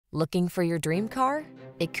Looking for your dream car?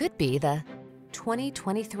 It could be the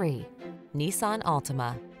 2023 Nissan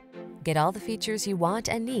Altima. Get all the features you want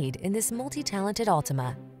and need in this multi-talented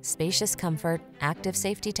Altima. Spacious comfort, active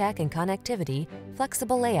safety tech and connectivity,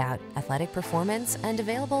 flexible layout, athletic performance, and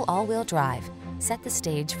available all-wheel drive set the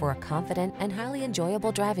stage for a confident and highly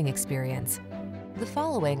enjoyable driving experience. The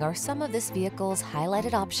following are some of this vehicle's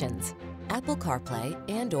highlighted options: Apple CarPlay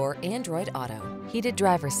and/or Android Auto, heated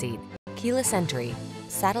driver's seat, keyless entry,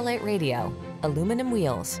 satellite radio, aluminum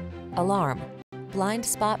wheels, alarm, blind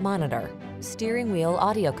spot monitor, steering wheel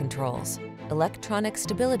audio controls, electronic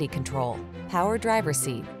stability control, power driver's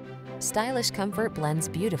seat. Stylish comfort blends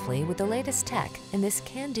beautifully with the latest tech in this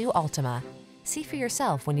can-do Altima. See for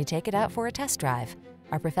yourself when you take it out for a test drive.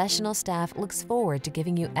 Our professional staff looks forward to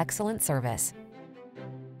giving you excellent service.